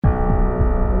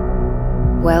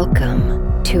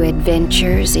Welcome to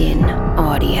Adventures in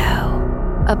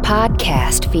Audio, a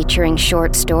podcast featuring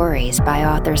short stories by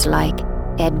authors like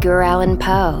Edgar Allan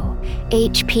Poe,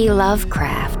 H.P.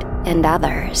 Lovecraft, and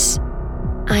others.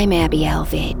 I'm Abby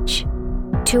Elvidge.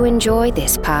 To enjoy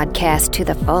this podcast to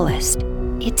the fullest,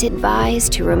 it's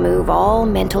advised to remove all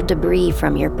mental debris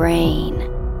from your brain.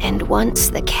 And once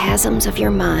the chasms of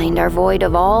your mind are void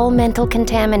of all mental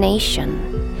contamination,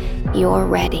 you're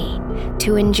ready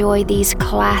to enjoy these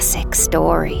classic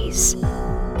stories.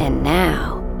 And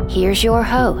now, here's your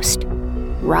host,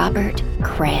 Robert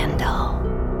Crandall.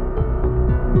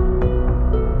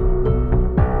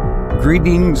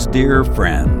 Greetings, dear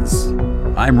friends.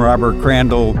 I'm Robert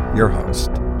Crandall, your host.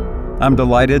 I'm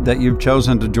delighted that you've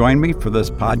chosen to join me for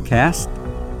this podcast.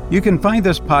 You can find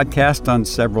this podcast on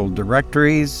several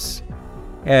directories,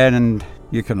 and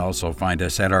you can also find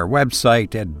us at our website,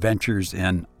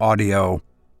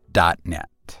 adventuresinaudio.net.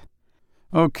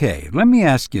 Okay, let me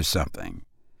ask you something.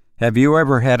 Have you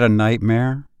ever had a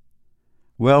nightmare?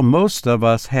 Well, most of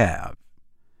us have.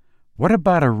 What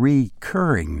about a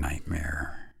recurring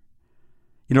nightmare?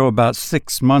 About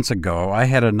 6 months ago, I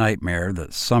had a nightmare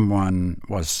that someone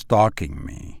was stalking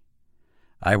me.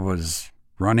 I was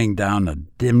running down a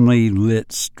dimly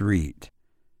lit street,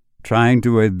 trying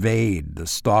to evade the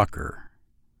stalker.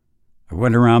 I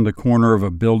went around the corner of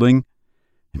a building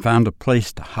and found a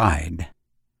place to hide.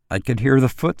 I could hear the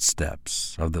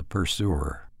footsteps of the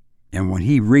pursuer, and when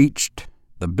he reached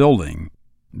the building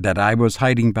that I was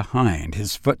hiding behind,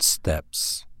 his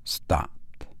footsteps stopped.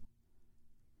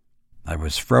 I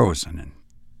was frozen in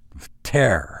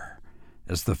terror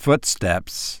as the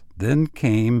footsteps then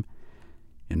came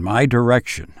in my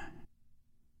direction.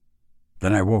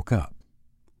 Then I woke up,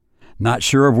 not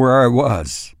sure of where I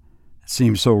was. It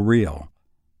seemed so real.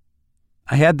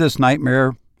 I had this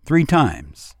nightmare 3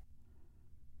 times.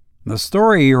 The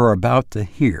story you're about to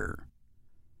hear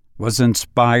was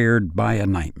inspired by a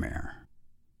nightmare.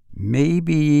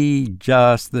 Maybe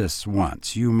just this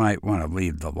once, you might want to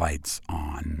leave the lights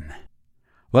on.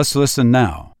 Let's listen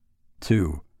now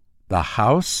to The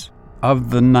House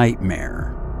of the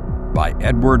Nightmare by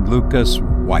Edward Lucas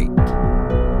White.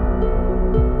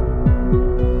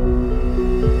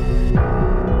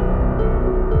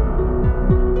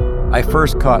 I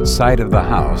first caught sight of the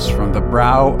house from the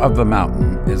brow of the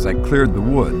mountain as I cleared the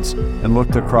woods and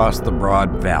looked across the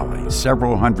broad valley,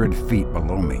 several hundred feet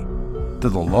below me, to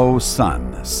the low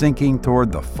sun sinking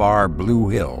toward the far blue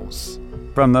hills.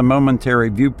 From the momentary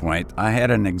viewpoint, I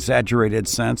had an exaggerated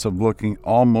sense of looking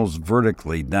almost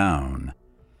vertically down.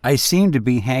 I seemed to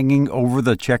be hanging over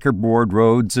the checkerboard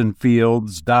roads and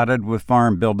fields dotted with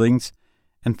farm buildings,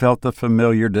 and felt the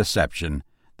familiar deception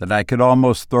that I could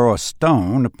almost throw a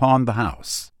stone upon the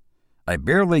house. I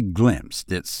barely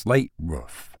glimpsed its slate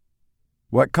roof.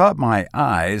 What caught my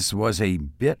eyes was a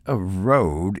bit of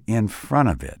road in front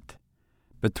of it.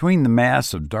 Between the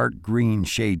mass of dark green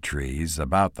shade trees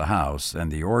about the house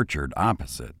and the orchard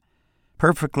opposite,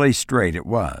 perfectly straight it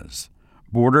was,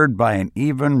 bordered by an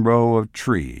even row of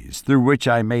trees through which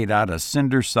I made out a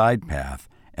cinder side path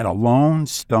and a lone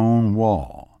stone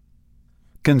wall.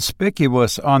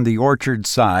 Conspicuous on the orchard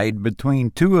side between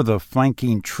 2 of the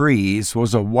flanking trees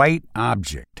was a white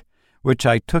object, which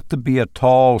I took to be a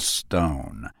tall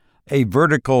stone, a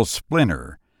vertical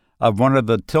splinter of one of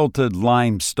the tilted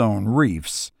limestone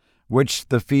reefs, which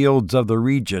the fields of the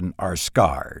region are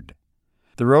scarred.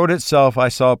 The road itself I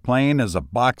saw plain as a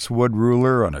boxwood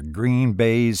ruler on a green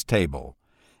baize table.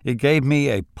 It gave me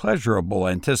a pleasurable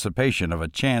anticipation of a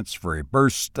chance for a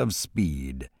burst of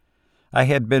speed. I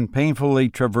had been painfully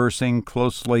traversing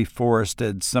closely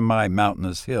forested,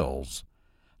 semi-mountainous hills.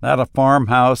 Not a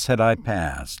farmhouse had I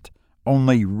passed,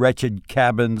 only wretched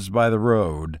cabins by the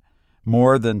road,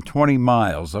 more than 20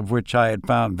 miles of which I had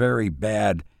found very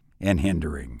bad and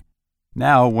hindering.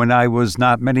 Now, when I was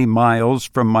not many miles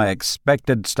from my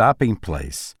expected stopping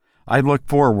place, I looked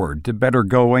forward to better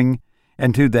going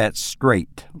and to that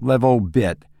straight, level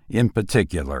bit in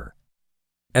particular.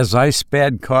 As I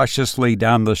sped cautiously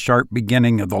down the sharp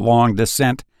beginning of the long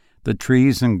descent, the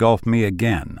trees engulfed me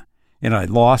again, and I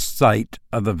lost sight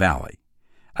of the valley.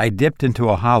 I dipped into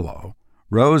a hollow,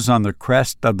 rose on the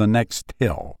crest of the next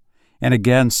hill, and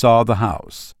again saw the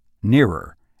house,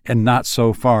 nearer and not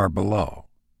so far below.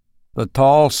 The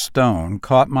tall stone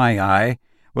caught my eye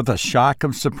with a shock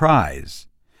of surprise.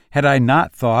 Had I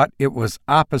not thought it was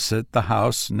opposite the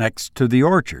house next to the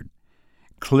orchard?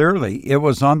 Clearly, it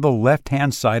was on the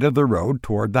left-hand side of the road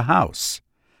toward the house.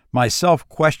 My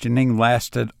self-questioning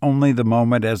lasted only the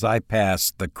moment as I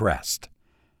passed the crest.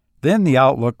 Then the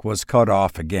outlook was cut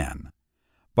off again.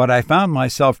 But I found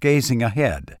myself gazing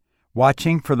ahead,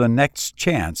 watching for the next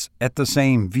chance at the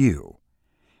same view.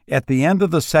 At the end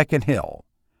of the second hill,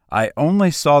 I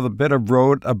only saw the bit of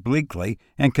road obliquely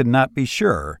and could not be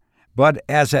sure, but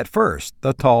as at first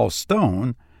the tall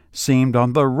stone seemed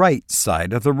on the right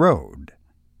side of the road.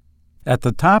 At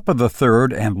the top of the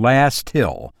third and last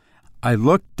hill, I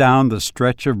looked down the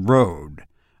stretch of road,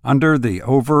 under the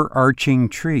overarching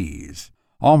trees,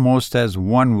 almost as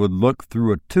one would look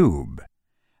through a tube.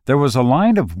 There was a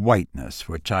line of whiteness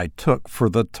which I took for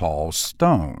the tall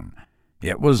stone.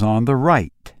 It was on the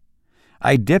right.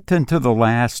 I dipped into the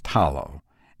last hollow.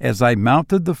 As I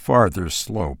mounted the farther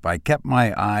slope, I kept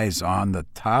my eyes on the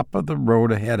top of the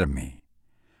road ahead of me.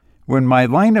 When my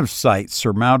line of sight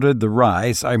surmounted the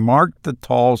rise, I marked the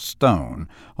tall stone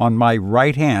on my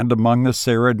right hand among the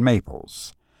serried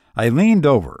maples. I leaned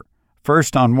over,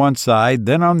 first on one side,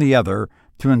 then on the other,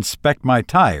 to inspect my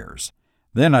tires.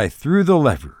 Then I threw the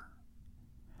lever.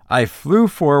 I flew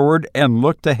forward and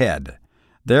looked ahead.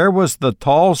 There was the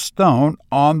tall stone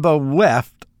on the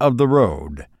left of the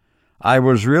road. I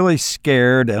was really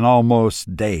scared and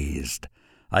almost dazed.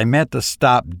 I meant to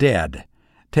stop dead,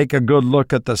 take a good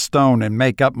look at the stone, and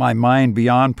make up my mind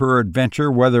beyond peradventure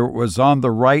whether it was on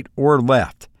the right or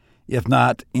left, if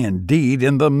not, indeed,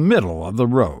 in the middle of the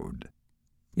road.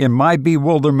 In my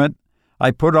bewilderment,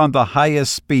 I put on the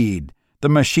highest speed. The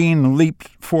machine leaped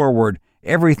forward.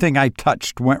 Everything I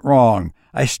touched went wrong.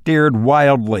 I steered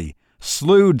wildly,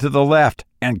 slewed to the left,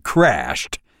 and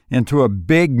crashed into a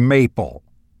big maple.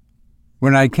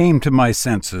 When I came to my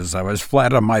senses, I was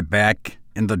flat on my back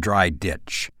in the dry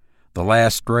ditch. The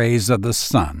last rays of the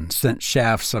sun sent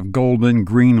shafts of golden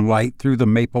green light through the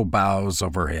maple boughs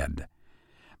overhead.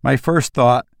 My first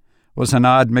thought was an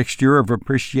odd mixture of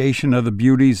appreciation of the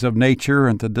beauties of nature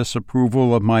and the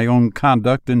disapproval of my own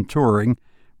conduct in touring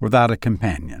without a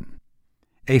companion,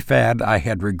 a fad I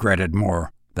had regretted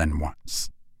more than once.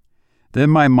 Then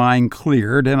my mind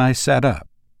cleared and I sat up.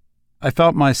 I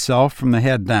felt myself from the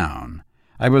head down.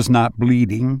 I was not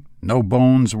bleeding, no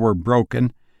bones were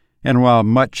broken, and while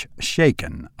much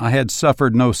shaken, I had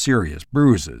suffered no serious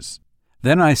bruises.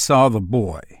 Then I saw the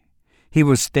boy. He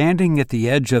was standing at the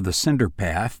edge of the cinder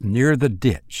path near the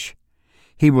ditch.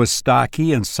 He was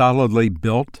stocky and solidly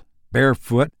built,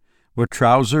 barefoot, with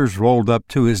trousers rolled up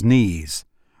to his knees,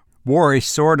 wore a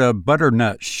sort of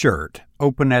butternut shirt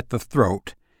open at the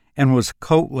throat, and was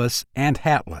coatless and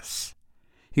hatless.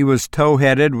 He was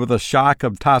tow-headed with a shock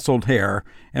of tousled hair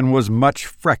and was much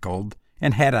freckled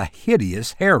and had a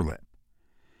hideous hairlip.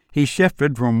 He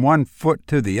shifted from one foot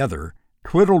to the other,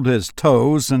 twiddled his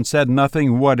toes, and said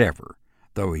nothing whatever,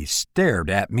 though he stared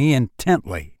at me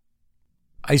intently.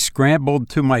 I scrambled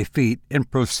to my feet and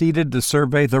proceeded to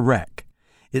survey the wreck.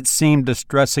 It seemed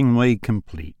distressingly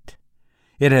complete.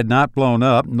 It had not blown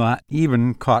up, not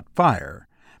even caught fire,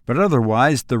 but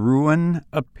otherwise the ruin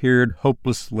appeared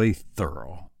hopelessly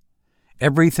thorough.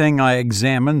 Everything I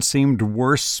examined seemed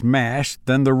worse smashed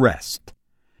than the rest.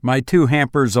 My 2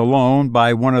 hampers alone,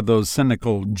 by one of those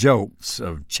cynical jokes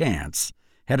of chance,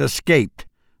 had escaped.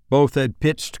 Both had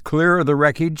pitched clear of the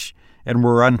wreckage and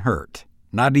were unhurt,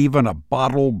 not even a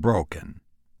bottle broken.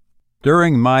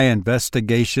 During my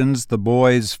investigations, the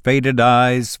boy's faded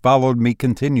eyes followed me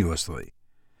continuously,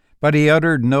 but he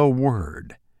uttered no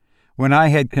word. When I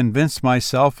had convinced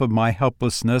myself of my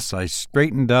helplessness, I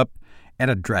straightened up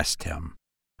and addressed him.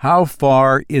 "How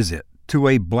far is it to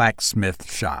a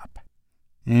blacksmith shop?"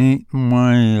 8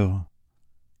 miles,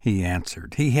 he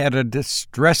answered. He had a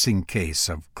distressing case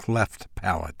of cleft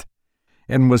palate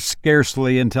and was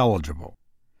scarcely intelligible.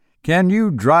 "Can you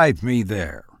drive me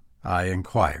there?" I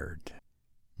inquired.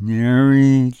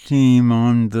 "Nary team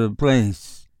on the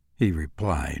place," he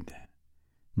replied.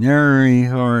 "Nary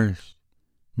horse,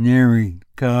 nary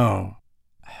cow."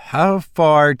 "How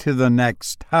far to the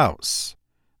next house?"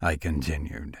 I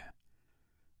continued.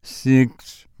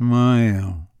 6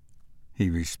 miles, he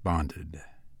responded.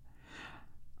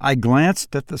 I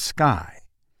glanced at the sky.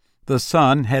 The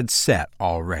sun had set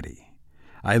already.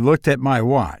 I looked at my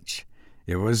watch.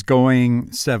 It was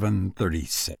going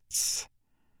 7:36.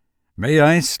 "May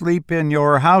I sleep in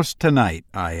your house tonight?"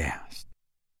 I asked.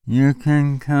 "You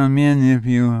can come in if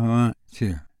you want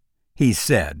to," he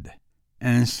said,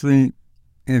 "and sleep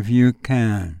if you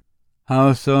can.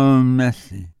 House so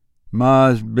messy.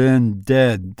 Ma's been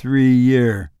dead 3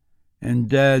 year, and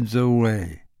Dad's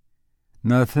away.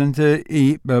 Nothing to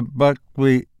eat but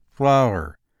buckwheat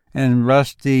flour and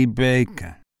rusty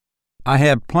bacon." "I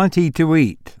have plenty to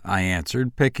eat," I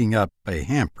answered, picking up a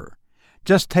hamper.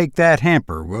 "Just take that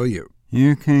hamper, will you?"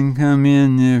 "You can come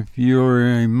in if you're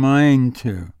a mind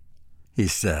to," he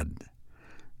said,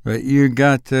 "but you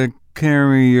got to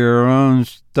carry your own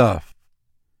stuff."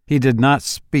 He did not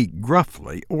speak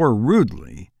gruffly or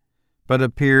rudely, but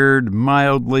appeared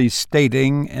mildly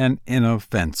stating an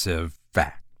inoffensive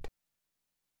fact.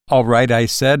 "All right," I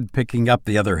said, picking up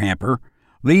the other hamper.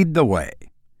 "Lead the way."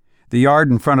 The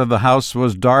yard in front of the house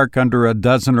was dark under a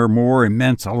dozen or more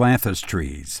immense ailanthus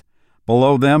trees.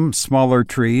 Below them, smaller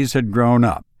trees had grown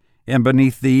up, and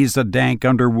beneath these a dank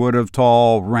underwood of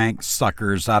tall, rank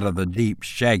suckers out of the deep,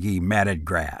 shaggy, matted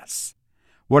grass.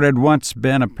 What had once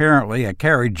been apparently a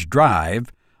carriage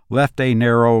drive left a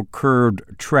narrow, curved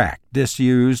track,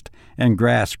 disused and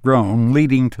grass-grown,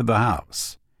 leading to the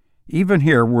house. Even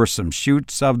here were some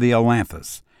shoots of the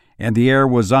ailanthus, and the air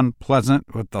was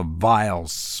unpleasant with the vile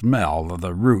smell of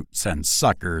the roots and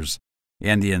suckers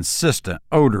and the insistent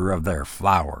odor of their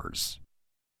flowers.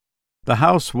 The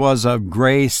house was of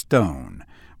gray stone,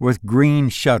 with green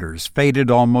shutters faded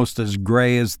almost as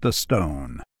gray as the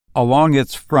stone. Along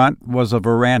its front was a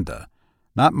veranda,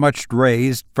 not much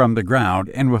raised from the ground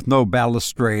and with no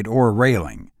balustrade or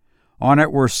railing. On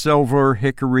it were silver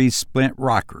hickory splint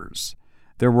rockers.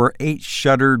 There were 8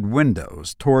 shuttered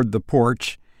windows toward the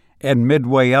porch, and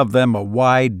midway of them a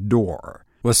wide door,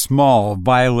 with small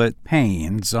violet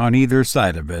panes on either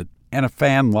side of it and a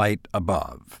fanlight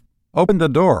above. "Open the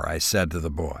door," I said to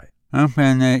the boy.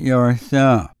 "Open it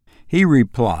yourself," he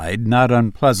replied, not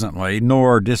unpleasantly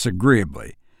nor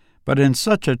disagreeably, but in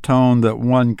such a tone that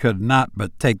one could not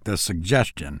but take the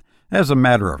suggestion as a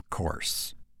matter of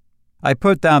course. I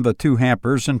put down the 2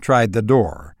 hampers and tried the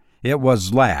door. It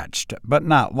was latched, but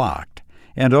not locked,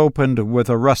 and opened with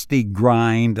a rusty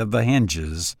grind of the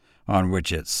hinges, on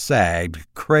which it sagged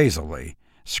crazily,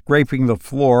 scraping the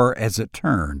floor as it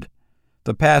turned.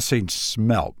 The passage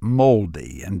smelt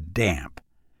moldy and damp.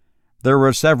 There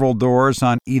were several doors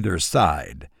on either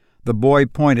side. The boy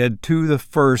pointed to the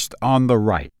first on the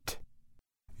right.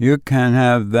 "You can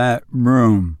have that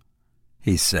room,"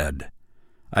 he said.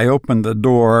 I opened the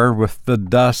door with the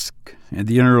dusk and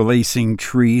the interlacing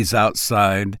trees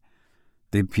outside.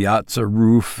 The piazza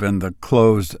roof and the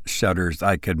closed shutters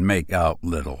I could make out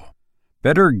little.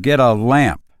 "Better get a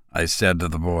lamp," I said to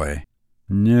the boy.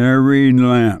 "Nary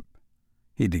lamp,"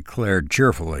 he declared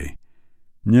cheerfully.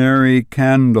 "Nary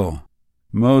candle.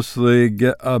 Mostly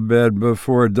get a bed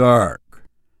before dark."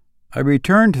 I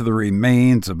returned to the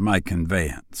remains of my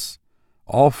conveyance.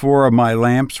 All 4 of my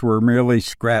lamps were merely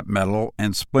scrap metal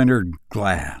and splintered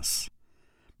glass.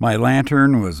 My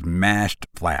lantern was mashed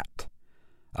flat.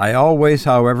 I always,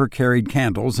 however, carried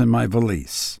candles in my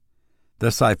valise.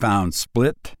 This I found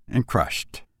split and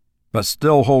crushed, but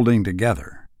still holding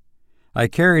together. I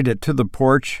carried it to the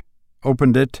porch,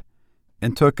 opened it,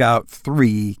 and took out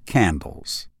 3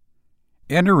 candles.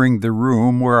 Entering the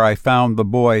room where I found the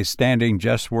boy standing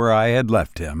just where I had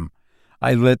left him,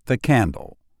 I lit the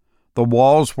candle. The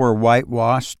walls were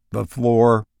whitewashed, the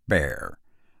floor bare.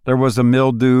 There was a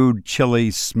mildewed,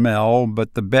 chilly smell,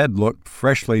 but the bed looked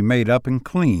freshly made up and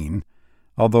clean,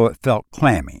 although it felt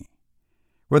clammy.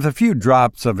 With a few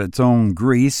drops of its own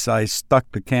grease, I stuck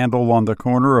the candle on the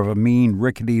corner of a mean,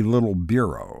 rickety little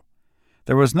bureau.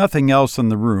 There was nothing else in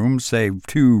the room save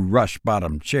 2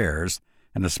 rush-bottomed chairs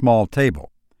and a small table.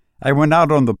 I went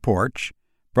out on the porch,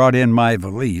 brought in my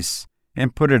valise,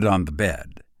 and put it on the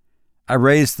bed. I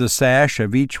raised the sash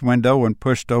of each window and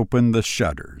pushed open the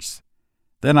shutters.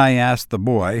 Then I asked the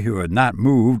boy, who had not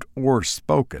moved or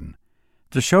spoken,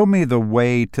 to show me the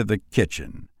way to the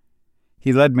kitchen.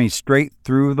 He led me straight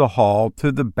through the hall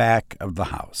to the back of the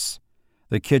house.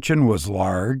 The kitchen was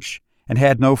large and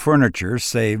had no furniture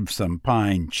save some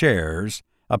pine chairs,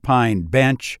 a pine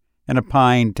bench, and a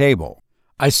pine table.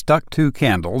 I stuck 2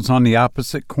 candles on the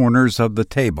opposite corners of the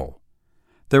table.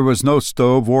 There was no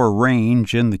stove or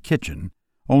range in the kitchen,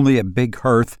 only a big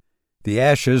hearth, the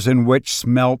ashes in which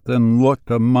smelt and looked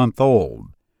a month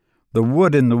old. The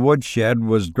wood in the woodshed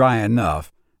was dry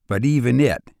enough, but even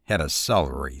it had a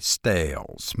sultry,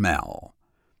 stale smell.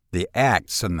 The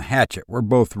axe and the hatchet were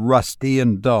both rusty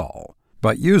and dull,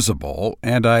 but usable,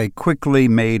 and I quickly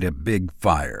made a big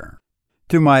fire.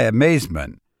 To my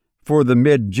amazement, for the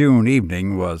mid-June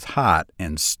evening was hot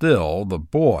and still, the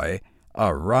boy,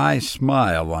 a wry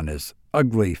smile on his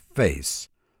ugly face,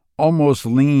 almost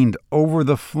leaned over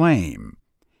the flame,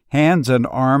 hands and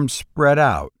arms spread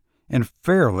out, and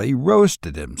fairly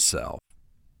roasted himself.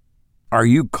 "Are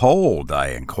you cold?" I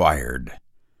inquired.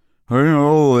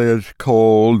 "Oh, it's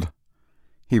cold,"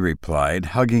 he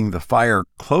replied, hugging the fire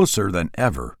closer than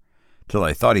ever, till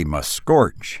I thought he must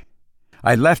scorch.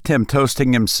 I left him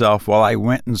toasting himself while I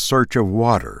went in search of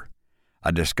water. I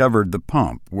discovered the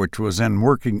pump, which was in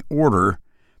working order,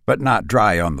 but not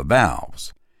dry on the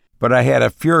valves. But I had a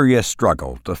furious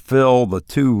struggle to fill the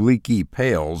 2 leaky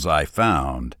pails I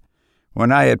found.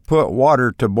 When I had put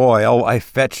water to boil, I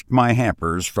fetched my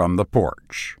hampers from the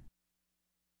porch.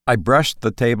 I brushed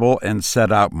the table and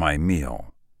set out my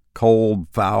meal. Cold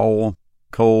fowl,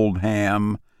 cold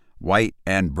ham, white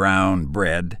and brown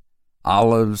bread,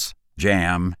 olives,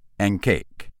 jam, and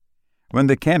cake. When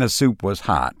the can of soup was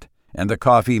hot and the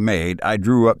coffee made, I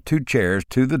drew up 2 chairs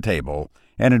to the table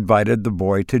and invited the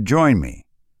boy to join me.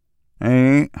 "I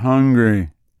ain't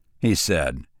hungry," he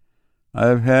said.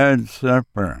 "I've had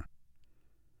supper."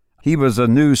 He was a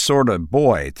new sort of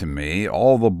boy to me.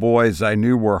 All the boys I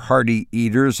knew were hearty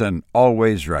eaters and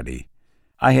always ready.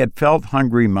 I had felt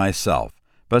hungry myself,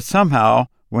 but somehow,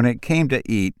 when it came to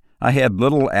eat, I had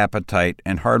little appetite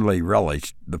and hardly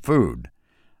relished the food.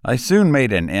 I soon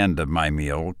made an end of my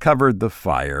meal, covered the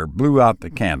fire, blew out the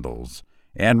candles,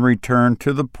 and returned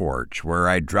to the porch, where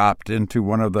I dropped into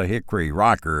one of the hickory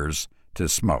rockers to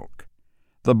smoke.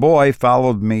 The boy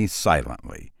followed me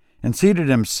silently and seated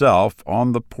himself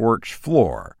on the porch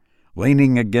floor,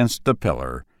 leaning against a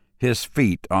pillar, his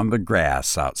feet on the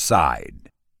grass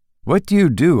outside. "What do you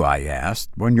do," I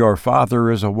asked, "when your father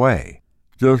is away?"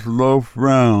 "Just loaf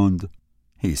round,"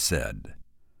 he said.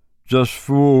 "Just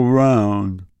fool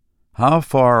round." "How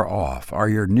far off are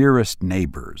your nearest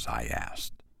neighbors?" I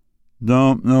asked.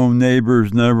 "Don't know,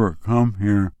 neighbors never come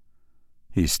here,"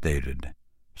 he stated.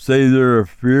 "Say they're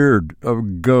afeard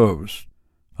of ghosts."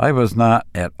 I was not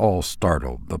at all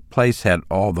startled. The place had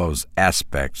all those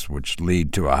aspects which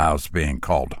lead to a house being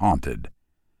called haunted.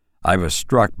 I was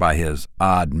struck by his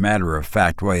odd,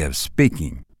 matter-of-fact way of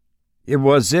speaking. It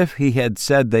was as if he had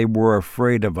said they were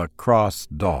afraid of a cross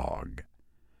dog.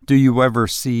 "Do you ever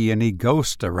see any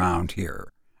ghosts around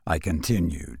here?" I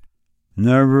continued.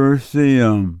 "Never see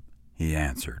 'em," he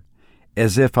answered,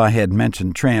 as if I had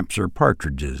mentioned tramps or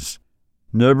partridges.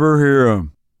 "Never hear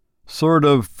 'em. Sort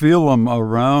of feel 'em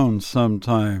around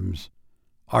sometimes."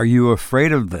 "Are you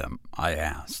afraid of them?" I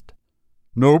asked.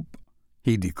 "Nope,"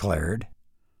 he declared.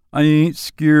 "I ain't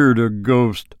scared of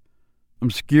ghosts. I'm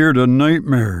scared of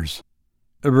nightmares.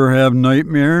 Ever have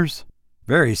nightmares?"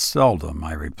 "Very seldom,"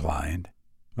 I replied.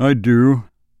 "I do,"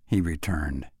 he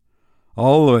returned.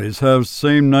 "Always have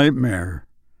same nightmare.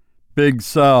 Big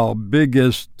Sal, big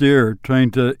as steer,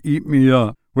 trying to eat me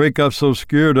up. Wake up so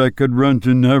scared I could run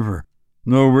to never.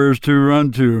 Nowheres to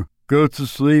run to. Go to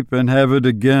sleep and have it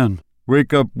again.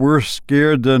 Wake up worse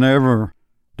scared than ever.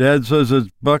 Dad says it's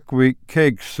buckwheat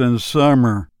cakes in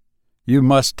summer." "You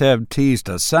must have teased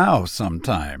a sow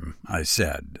sometime," I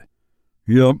said.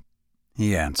 "Yup,"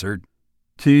 he answered.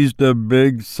 "Teased a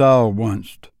big sow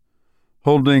once.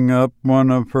 Holding up one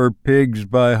of her pigs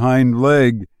by hind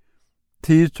leg.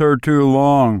 Teased her too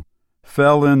long.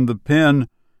 Fell in the pen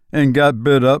and got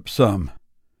bit up some.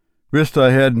 Wished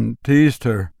I hadn't teased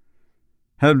her.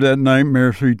 Have that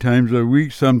nightmare 3 times a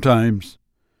week sometimes.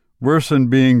 Worse'n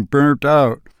being burnt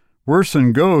out.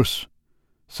 Worse'n ghosts.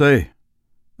 Say,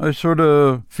 I sort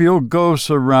of feel ghosts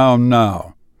around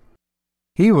now."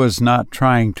 He was not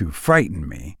trying to frighten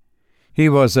me. He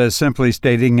was as simply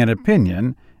stating an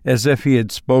opinion as if he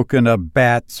had spoken of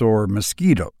bats or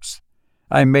mosquitoes.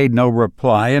 I made no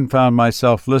reply and found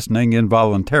myself listening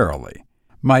involuntarily.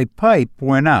 My pipe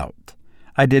went out.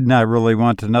 I did not really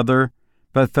want another,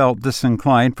 but felt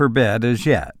disinclined for bed as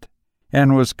yet,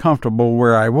 and was comfortable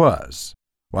where I was,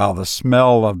 while the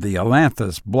smell of the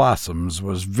ailanthus blossoms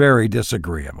was very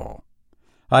disagreeable.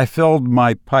 I filled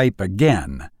my pipe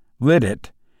again, lit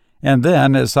it, and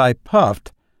then, as I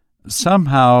puffed,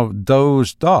 somehow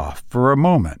dozed off for a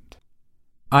moment.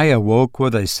 I awoke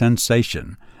with a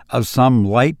sensation of some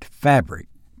light fabric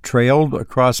trailed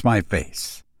across my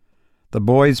face. The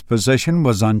boy's position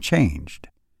was unchanged.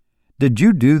 "Did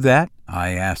you do that?"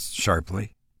 I asked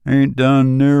sharply. "Ain't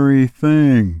done nary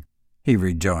thing," he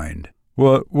rejoined.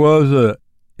 "What was it?"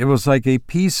 It was like a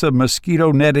piece of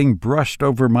mosquito netting brushed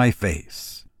over my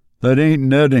face. "That ain't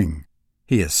netting,"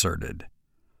 he asserted.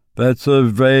 "That's a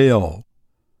veil.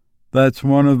 That's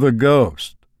one of the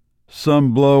ghosts.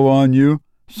 Some blow on you,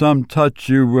 some touch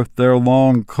you with their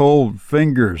long, cold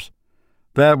fingers.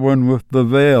 That one with the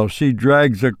veil, she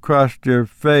drags across your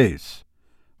face.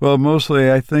 Well, mostly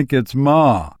I think it's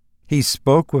Ma." He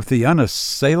spoke with the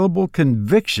unassailable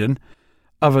conviction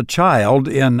of a child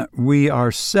in We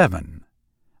Are 7.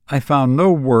 I found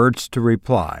no words to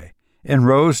reply, and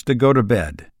rose to go to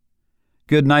bed.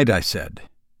 "Good night," I said.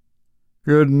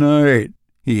 "Good night,"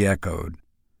 he echoed.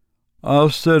 "I'll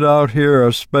sit out here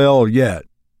a spell yet."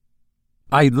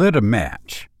 I lit a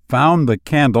match, found the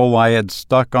candle I had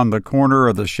stuck on the corner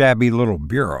of the shabby little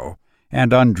bureau,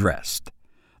 and undressed.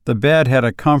 The bed had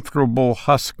a comfortable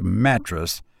husk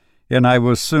mattress, and I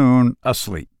was soon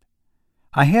asleep.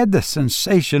 I had the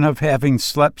sensation of having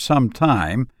slept some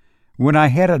time when I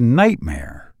had a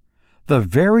nightmare, the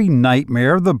very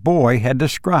nightmare the boy had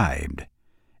described.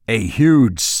 A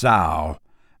huge sow,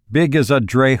 big as a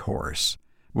dray horse,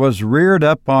 was reared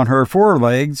up on her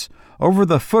forelegs over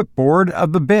the footboard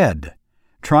of the bed,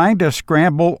 trying to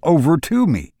scramble over to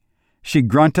me. She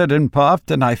grunted and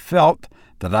puffed, and I felt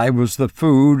that I was the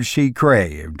food she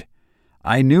craved.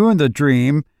 I knew in the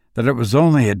dream that it was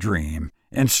only a dream,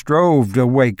 and strove to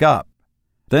wake up.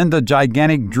 Then the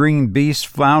gigantic dream beast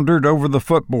floundered over the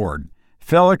footboard,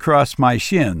 fell across my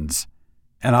shins,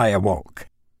 and I awoke.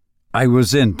 I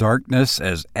was in darkness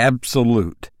as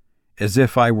absolute as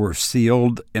if I were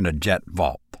sealed in a jet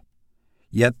vault.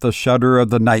 Yet the shudder of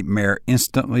the nightmare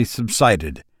instantly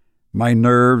subsided. My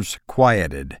nerves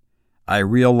quieted. I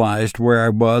realized where I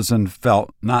was and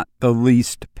felt not the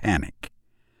least panic.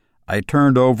 I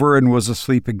turned over and was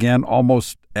asleep again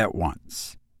almost at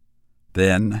once.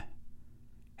 Then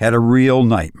had a real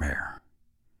nightmare,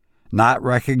 not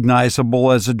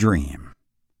recognizable as a dream,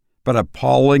 but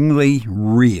appallingly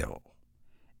real,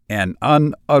 an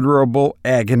unutterable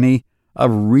agony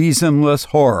of reasonless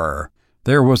horror.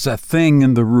 There was a thing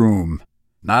in the room,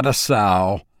 not a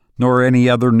sow, nor any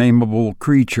other nameable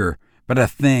creature, but a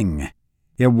thing.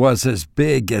 It was as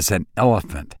big as an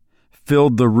elephant,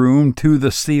 filled the room to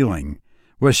the ceiling,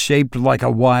 was shaped like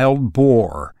a wild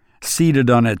boar, seated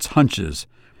on its haunches,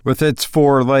 with its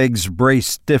forelegs braced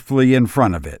stiffly in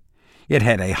front of it. It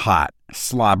had a hot,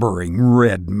 slobbering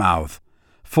red mouth,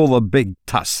 full of big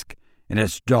tusks, and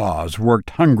its jaws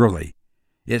worked hungrily.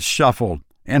 It shuffled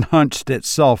and hunched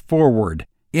itself forward,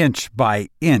 inch by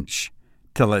inch,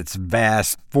 till its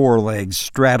vast forelegs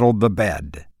straddled the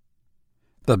bed.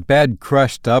 The bed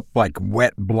crushed up like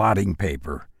wet blotting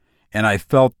paper, and I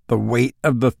felt the weight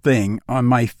of the thing on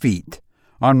my feet,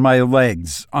 on my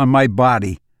legs, on my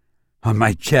body, on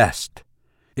my chest.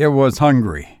 It was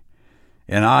hungry,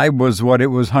 and I was what it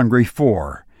was hungry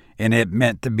for, and it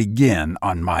meant to begin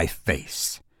on my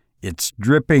face. Its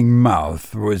dripping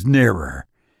mouth was nearer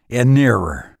and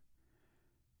nearer.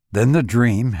 Then the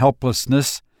dream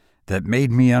helplessness that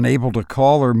made me unable to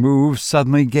call or move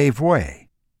suddenly gave way,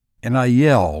 and I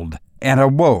yelled and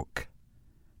awoke.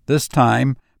 This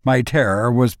time my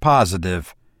terror was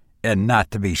positive and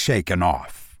not to be shaken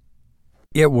off.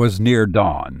 It was near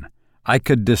dawn. I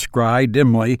could descry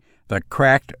dimly the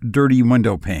cracked, dirty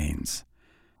window panes.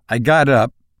 I got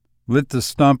up, lit the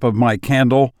stump of my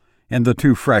candle and the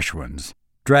 2 fresh ones,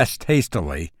 dressed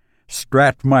hastily,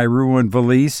 strapped my ruined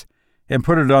valise, and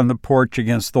put it on the porch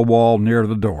against the wall near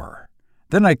the door.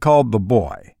 Then I called the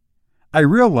boy. I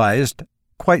realized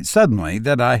quite suddenly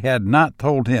that I had not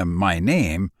told him my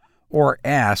name or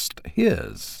asked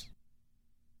his.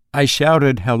 I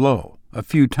shouted hello a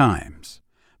few times,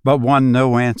 but won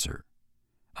no answer.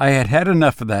 I had had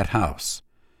enough of that house.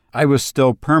 I was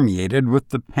still permeated with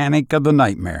the panic of the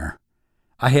nightmare.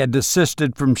 I had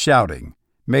desisted from shouting,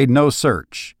 made no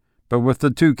search, but with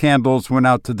the 2 candles went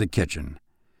out to the kitchen.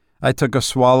 I took a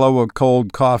swallow of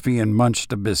cold coffee and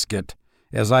munched a biscuit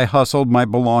as I hustled my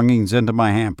belongings into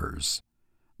my hampers.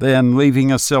 Then,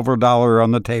 leaving a silver dollar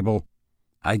on the table,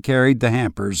 I carried the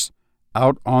hampers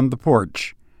out on the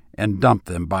porch and dumped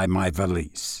them by my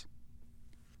valise.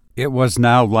 It was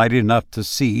now light enough to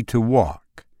see to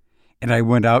walk, and I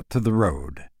went out to the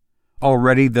road.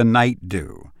 Already the night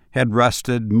dew had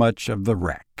rusted much of the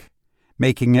wreck,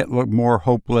 making it look more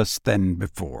hopeless than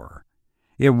before.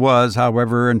 It was,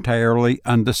 however, entirely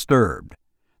undisturbed.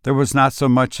 There was not so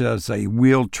much as a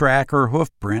wheel track or hoof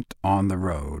print on the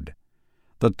road.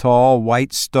 The tall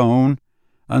white stone,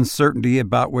 uncertainty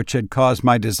about which had caused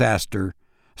my disaster,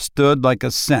 stood like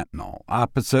a sentinel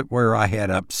opposite where I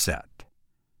had upset.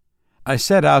 I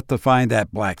set out to find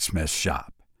that blacksmith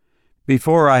shop.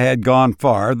 Before I had gone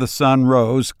far, the sun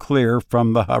rose clear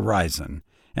from the horizon,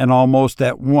 and almost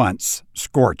at once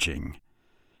scorching.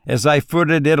 As I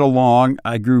footed it along,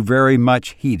 I grew very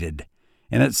much heated,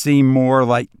 and it seemed more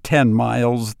like 10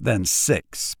 miles than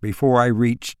 6 before I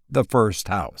reached the first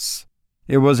house.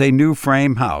 It was a new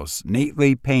frame house,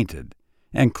 neatly painted,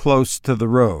 and close to the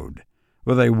road,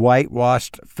 with a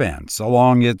whitewashed fence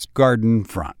along its garden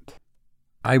front.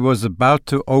 I was about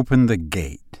to open the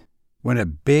gate when a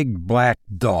big black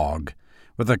dog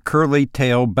with a curly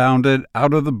tail bounded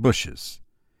out of the bushes.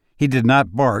 He did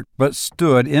not bark, but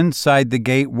stood inside the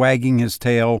gate wagging his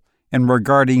tail and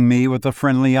regarding me with a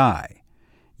friendly eye.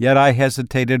 Yet I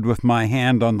hesitated with my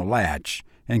hand on the latch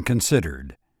and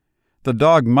considered. The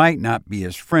dog might not be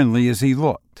as friendly as he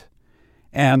looked,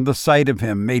 and the sight of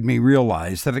him made me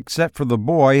realize that except for the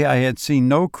boy I had seen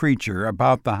no creature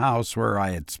about the house where I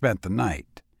had spent the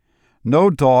night. No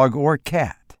dog or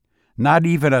cat, not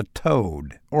even a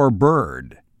toad or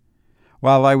bird.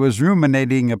 While I was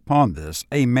ruminating upon this,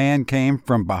 a man came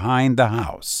from behind the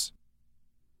house.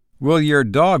 "Will your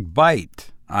dog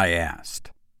bite?" I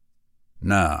asked.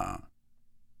 "No,"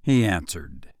 he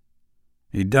answered.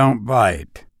 "He don't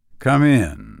bite. Come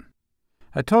in."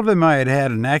 I told him I had had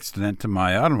an accident to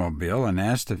my automobile and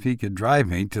asked if he could drive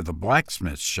me to the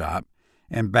blacksmith's shop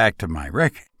and back to my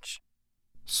wreckage.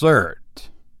 "Cert,"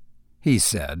 he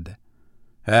said.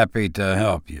 "Happy to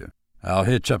help you. I'll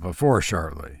hitch up afore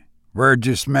shortly. Where'd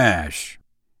you smash?"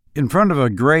 "In front of a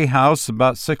gray house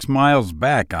about 6 miles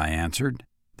back," I answered.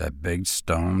 "That big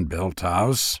stone-built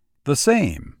house?" "The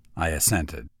same," I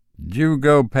assented. "Did you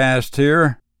go past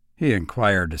here?" he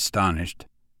inquired, astonished.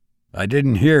 "I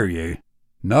didn't hear you."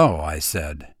 "No," I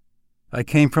said. "I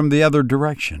came from the other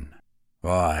direction."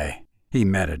 "Why," he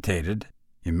meditated,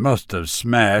 "you must have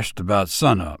smashed about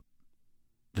sunup.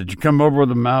 Did you come over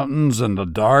the mountains in the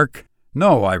dark?"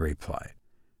 "No," I replied.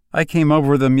 "I came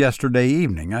over them yesterday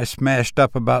evening. I smashed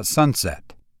up about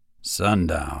sunset."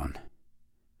 "Sundown,"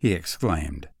 he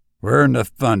exclaimed. "Where in the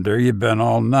thunder you been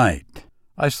all night?"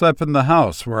 "I slept in the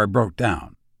house where I broke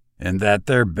down." "In that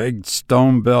there big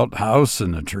stone-built house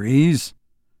in the trees?"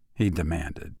 he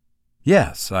demanded.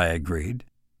 "Yes," I agreed.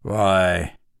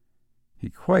 "Why," he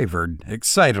quavered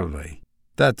excitedly,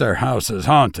 "that there house is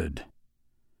haunted.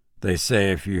 They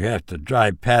say if you have to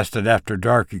drive past it after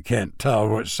dark, you can't tell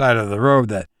which side of the road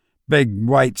that big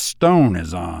white stone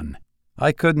is on."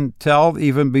 "I couldn't tell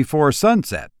even before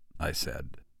sunset," I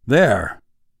said. "There,"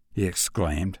 he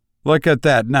exclaimed. "Look at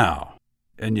that now.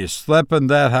 And you slept in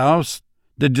that house?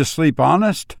 Did you sleep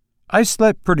honest?" "I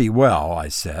slept pretty well," I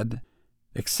said,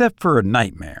 "except for a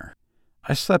nightmare.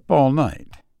 I slept all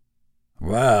night."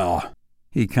 "Well,"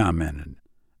 he commented,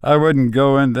 "I wouldn't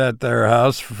go in that there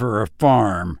house for a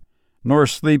farm, nor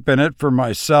sleep in it for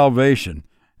my salvation.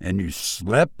 And you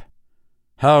slept?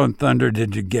 How in thunder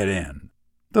did you get in?"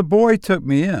 "The boy took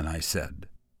me in," I said.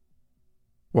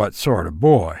 "What sort of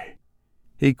boy?"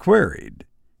 he queried,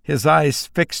 his eyes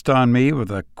fixed on me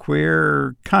with a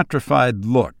queer, contrified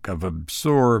look of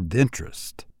absorbed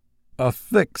interest. "A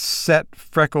thick-set,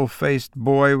 freckle-faced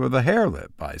boy with a hare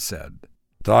lip," I said.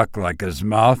 "Talk like his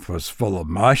mouth was full of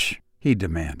mush?" he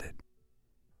demanded.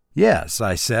 "Yes,"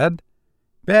 I said.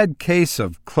 "Bad case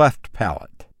of cleft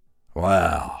palate."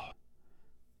 "Well,"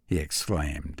 he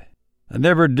exclaimed, "I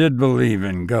never did believe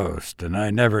in ghosts, and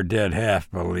I never did half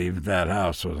believe that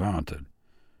house was haunted.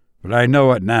 But I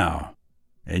know it now.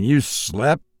 And you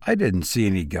slept?" "I didn't see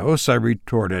any ghosts," I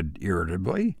retorted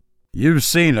irritably. "You've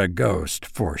seen a ghost,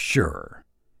 for sure,"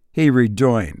 he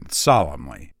rejoined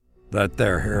solemnly. "That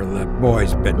there hare-lip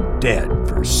boy's been dead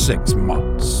for 6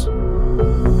 months.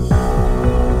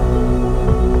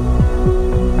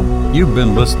 You've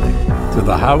been listening to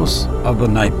The House of the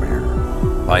Nightmare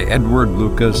by Edward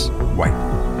Lucas White.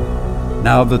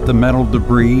 Now that the mental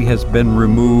debris has been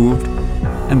removed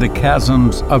and the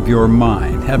chasms of your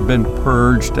mind have been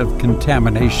purged of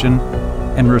contamination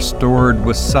and restored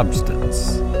with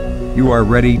substance, you are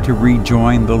ready to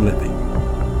rejoin the living.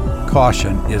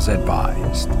 Caution is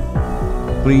advised.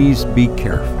 Please be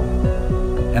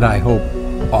careful, and I hope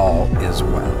all is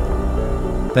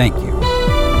well. Thank you